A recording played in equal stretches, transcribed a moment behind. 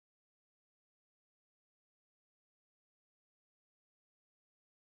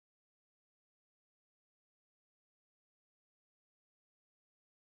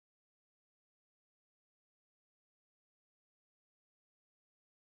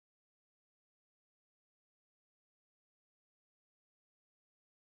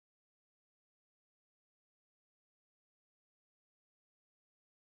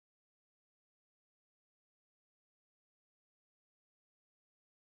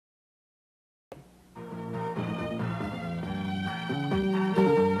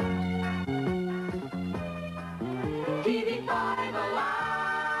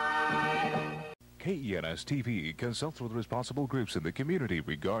KENS TV consults with responsible groups in the community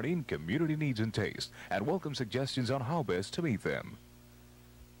regarding community needs and tastes and welcome suggestions on how best to meet them.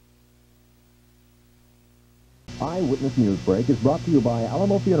 Eyewitness News Break is brought to you by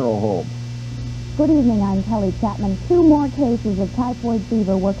Alamo Funeral Home. Good evening, I'm Kelly Chapman. 2 more cases of typhoid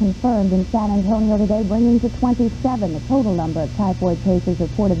fever were confirmed in San Antonio today, bringing to 27 the total number of typhoid cases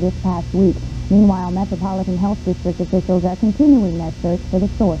reported this past week. Meanwhile, Metropolitan Health District officials are continuing their search for the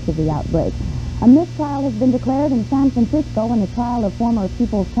source of the outbreak. A mistrial has been declared in San Francisco in the trial of former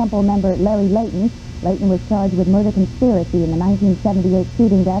People's Temple member Larry Layton. Layton was charged with murder conspiracy in the 1978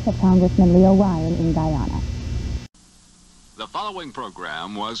 shooting death of Congressman Leo Ryan in Guyana. The following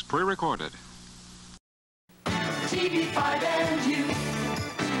program was pre-recorded. TV5 and you.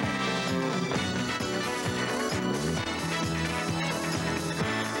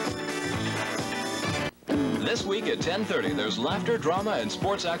 This week at 10:30, there's laughter, drama, and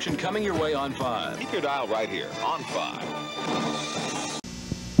sports action coming your way on 5. Keep your dial right here on 5.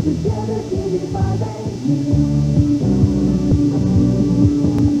 Together, TV5 and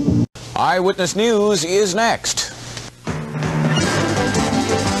you. Eyewitness News is next.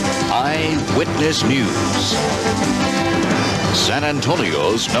 Eyewitness News. San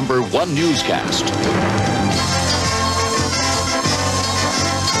Antonio's #1 newscast.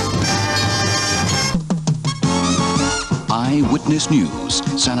 Eyewitness News,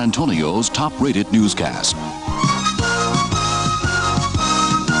 San Antonio's top-rated newscast.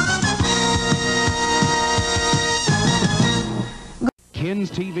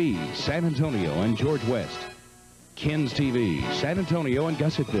 KENS TV, San Antonio and George West. KENS TV, San Antonio and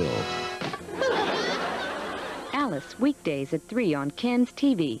Gussetville. Alice, weekdays at 3 on KENS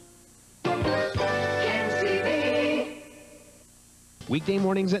TV. KENS TV. Weekday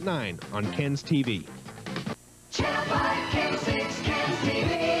mornings at 9 on KENS TV. Channel 5, Cable 6, KENS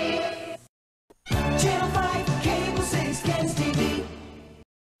TV. Channel 5, Cable 6, KENS TV.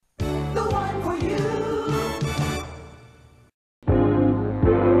 The one for you.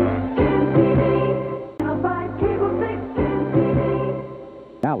 Channel 5, Cable 6, KENS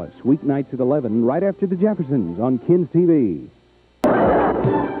TV. Alice, weeknights at 11, right after the Jeffersons on KENS TV.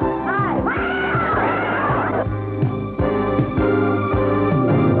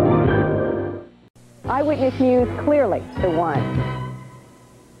 Eyewitness News, clearly the one.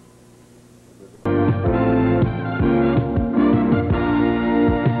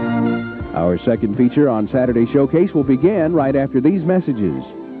 Our second feature on Saturday Showcase will begin right after these messages.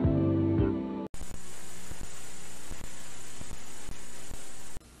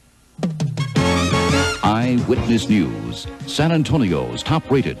 Eyewitness News, San Antonio's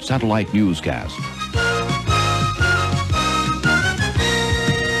top-rated satellite newscast.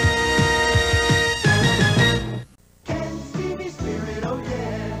 KENS TV Spirit, oh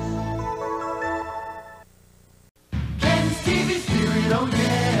yes. KENS TV Spirit, oh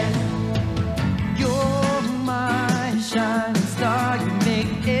yes. You're my shining star. You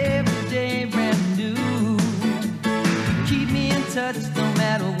make every day brand new. Keep me in touch no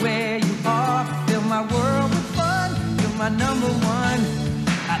matter where you are. Fill my world with fun. You're my #1.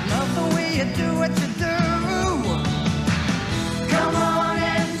 I love the way you do what you do. Come on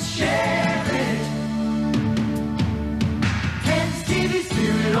and share it. KENS TV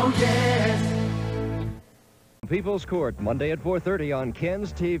Spirit, oh yes. People's Court, Monday at 4:30 on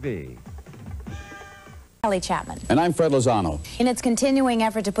KENS TV. Kelly Chapman. And I'm Fred Lozano. In its continuing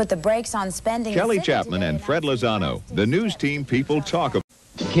effort to put the brakes on spending... Kelly Chapman and Fred Lozano, the news team people talk about.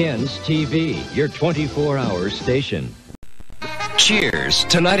 KENS TV, your 24-hour station. Cheers,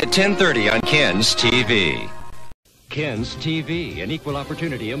 tonight at 10:30 on KENS TV. KENS TV, an equal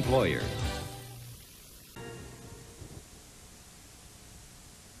opportunity employer.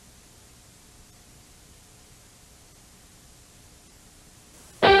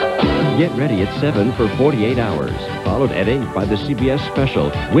 Get ready at 7 for 48 Hours, followed at 8 by the CBS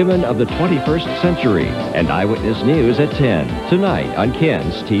special, Women of the 21st Century, and Eyewitness News at 10, tonight on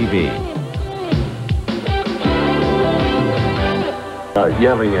KENS TV.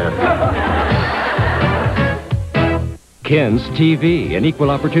 Yelling at KENS TV, an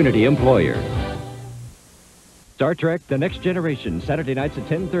equal opportunity employer. Star Trek The Next Generation, Saturday nights at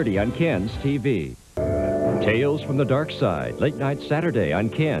 10:30 on KENS TV. Tales from the Dark Side, late night Saturday on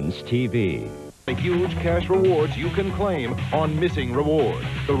KENS TV. The huge cash rewards you can claim on Missing Rewards.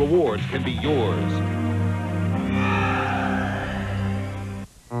 The rewards can be yours.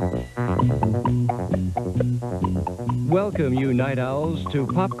 Welcome, you night owls, to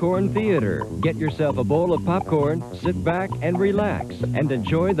Popcorn Theater. Get yourself a bowl of popcorn, sit back and relax, and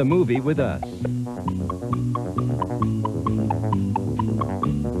enjoy the movie with us.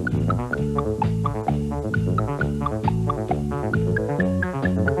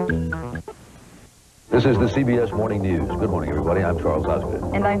 This is the CBS Morning News. Good morning, everybody. I'm Charles Osgood.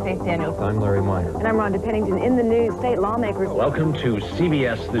 And I'm Faith Daniels. I'm Larry Meyer. And I'm Rhonda Pennington. In the news, state lawmakers... Welcome to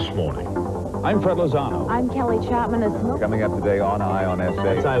CBS This Morning. I'm Fred Lozano. I'm Kelly Chapman. Coming up today on Eye on SA.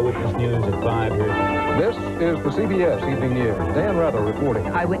 That's Eyewitness News at 5 here. This is the CBS Evening News. Dan Rather reporting.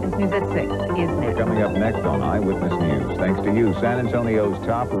 Eyewitness News at 6 is next. Coming up next on Eyewitness News, thanks to you, San Antonio's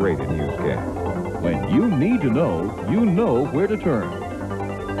top-rated newscast. When you need to know, you know where to turn.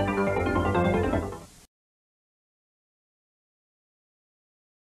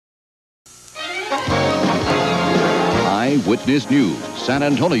 Eyewitness News, San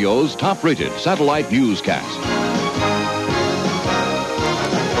Antonio's top-rated satellite newscast.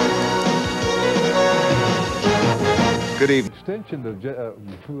 Good evening.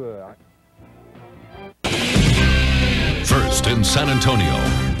 First in San Antonio,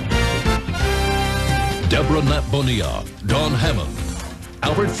 Deborah Nat Bonilla, Don Hammond,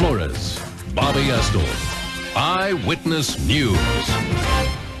 Albert Flores, Bobby Astor. Eyewitness News.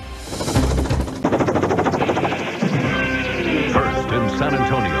 In San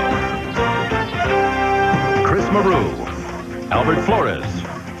Antonio, Chris Maru, Albert Flores,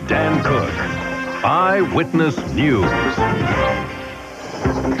 Dan Cook. Eyewitness News.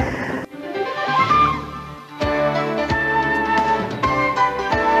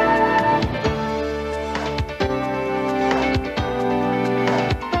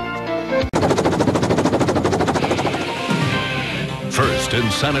 First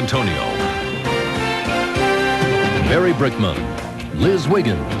in San Antonio, Mary Brickman, Liz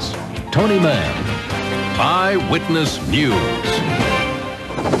Wiggins, Tony Mann. Eyewitness News.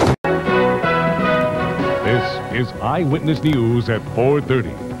 This is Eyewitness News at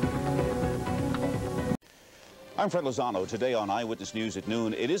 4:30. I'm Fred Lozano. Today on Eyewitness News at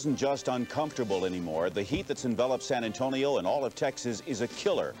noon, it isn't just uncomfortable anymore. The heat that's enveloped San Antonio and all of Texas is a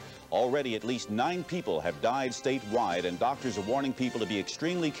killer. Already at least 9 people have died statewide, and doctors are warning people to be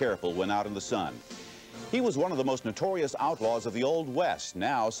extremely careful when out in the sun. He was one of the most notorious outlaws of the Old West.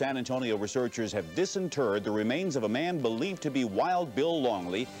 Now, San Antonio researchers have disinterred the remains of a man believed to be Wild Bill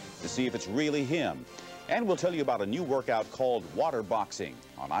Longley to see if it's really him. And we'll tell you about a new workout called water boxing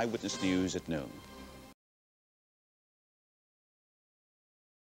on Eyewitness News at noon.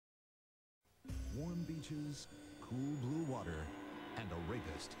 Warm beaches, cool blue water, and a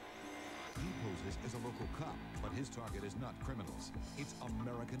rapist. He poses as a local cop, but his target is not criminals. It's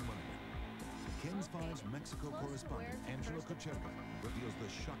American women. KENS 5's Mexico correspondent Angela Kucherka reveals the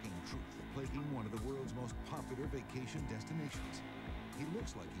shocking truth plaguing one of the world's most popular vacation destinations. He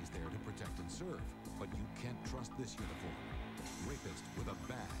looks like he's there to protect and serve, but you can't trust this uniform. Rapist with a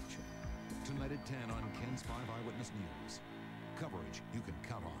badge. Tonight at 10 on KENS 5 Eyewitness News. Coverage you can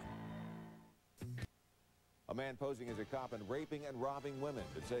count on. A man posing as a cop and raping and robbing women.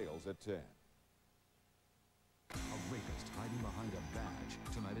 Details at 10. A rapist hiding behind a badge.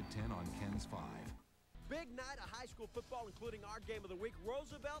 Tonight at 10 on KENS 5. Big night of high school football, including our game of the week,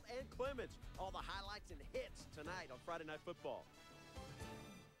 Roosevelt and Clemens. All the highlights and hits tonight on Friday Night Football.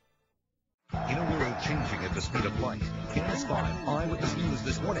 In a world changing at the speed of light, KENS 5 Eyewitness News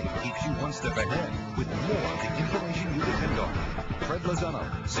this morning keeps you one step ahead with more of the information you depend on. Fred Lozano,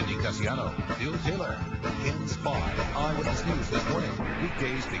 Cindy Cassiano, Bill Taylor. KENS 5 Eyewitness News this morning,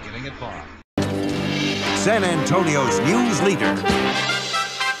 weekdays beginning at 5. San Antonio's news leader.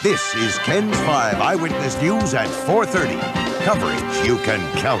 This is KENS 5 Eyewitness News at 4:30. Coverage you can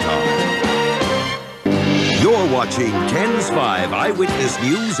count on. You're watching KENS 5 Eyewitness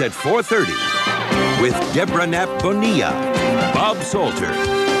News at 4:30 with Deborah Nat Bonilla, Bob Salter,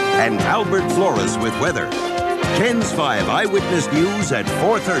 and Albert Flores with weather. KENS 5 Eyewitness News at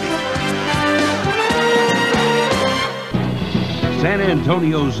 4:30. San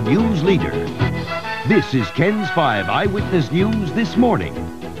Antonio's news leader. This is KENS 5 Eyewitness News this morning.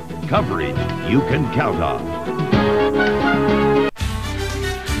 Coverage you can count on.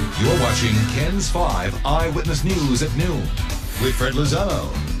 You're watching KENS 5 Eyewitness News at noon with Fred Lozano,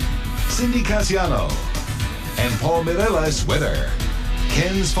 Cindy Cassiano, and Paul Mireles weather.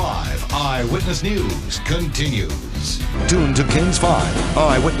 KENS 5 Eyewitness News continues. Tune to KENS 5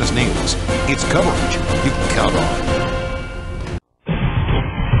 Eyewitness News. It's coverage you can count on.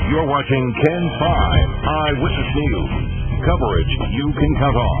 You're watching KENS 5 Eyewitness News. Coverage you can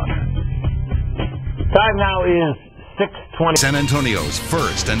count on. Time now is 6:20. San Antonio's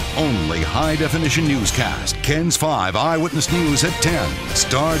first and only high-definition newscast, KENS 5 Eyewitness News at 10,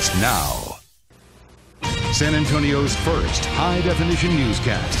 starts now. San Antonio's first high-definition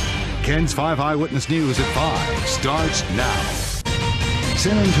newscast, KENS 5 Eyewitness News at 5, starts now.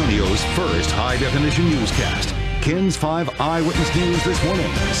 San Antonio's first high-definition newscast, KENS 5 Eyewitness News this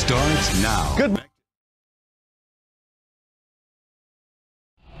morning, starts now. Good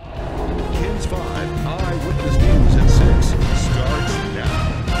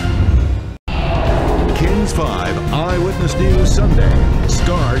KENS 5 Eyewitness News Sunday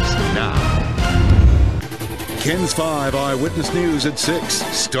starts now. KENS 5 Eyewitness News at 6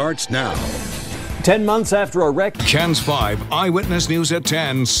 starts now. 10 months after a wreck. KENS 5 Eyewitness News at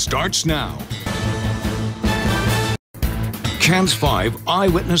 10 starts now. KENS 5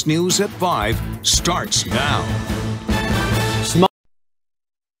 Eyewitness News at 5 starts now.